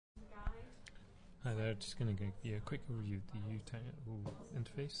Hi there, just going to give you a quick overview of the uTitle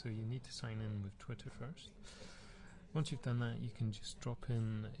interface. So you need to sign in with Twitter first. Once you've done that, you can just drop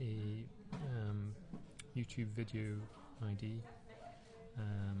in a YouTube video ID.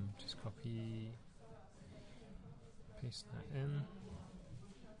 Just copy, paste that in.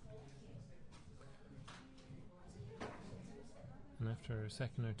 And after a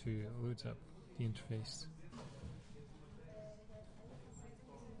second or two, it loads up the interface.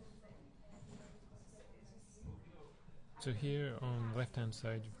 So here on the left hand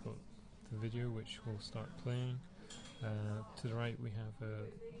side you've got the video which will start playing. To the right we have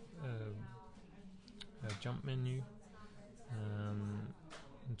a jump menu,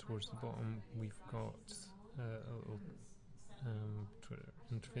 and towards the bottom we've got a little Twitter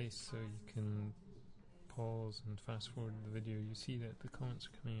interface, so you can pause and fast forward the video. You see that the comments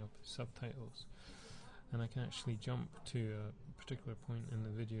are coming up as subtitles, and I can actually jump to a particular point in the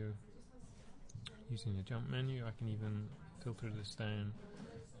video using the jump menu. I can even filter this down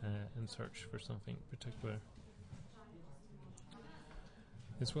and search for something particular.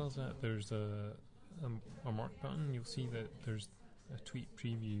 As well as that, there's a mark button. You'll see that there's a tweet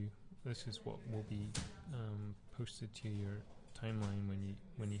preview. This is what will be posted to your timeline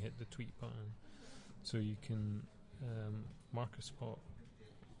when you hit the tweet button. So you can mark a spot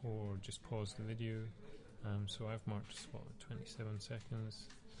or just pause the video. So I've marked a spot at 27 seconds.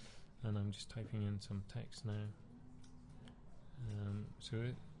 And I'm just typing in some text now. So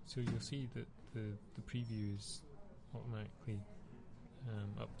you'll see that the preview is automatically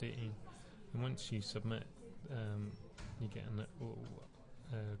updating, and once you submit, you get a little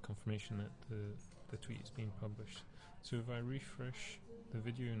confirmation that the tweet is being published. So if I refresh the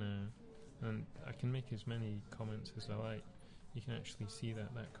video now, and I can make as many comments as I like, you can actually see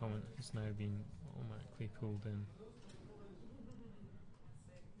that comment has now been automatically pulled in.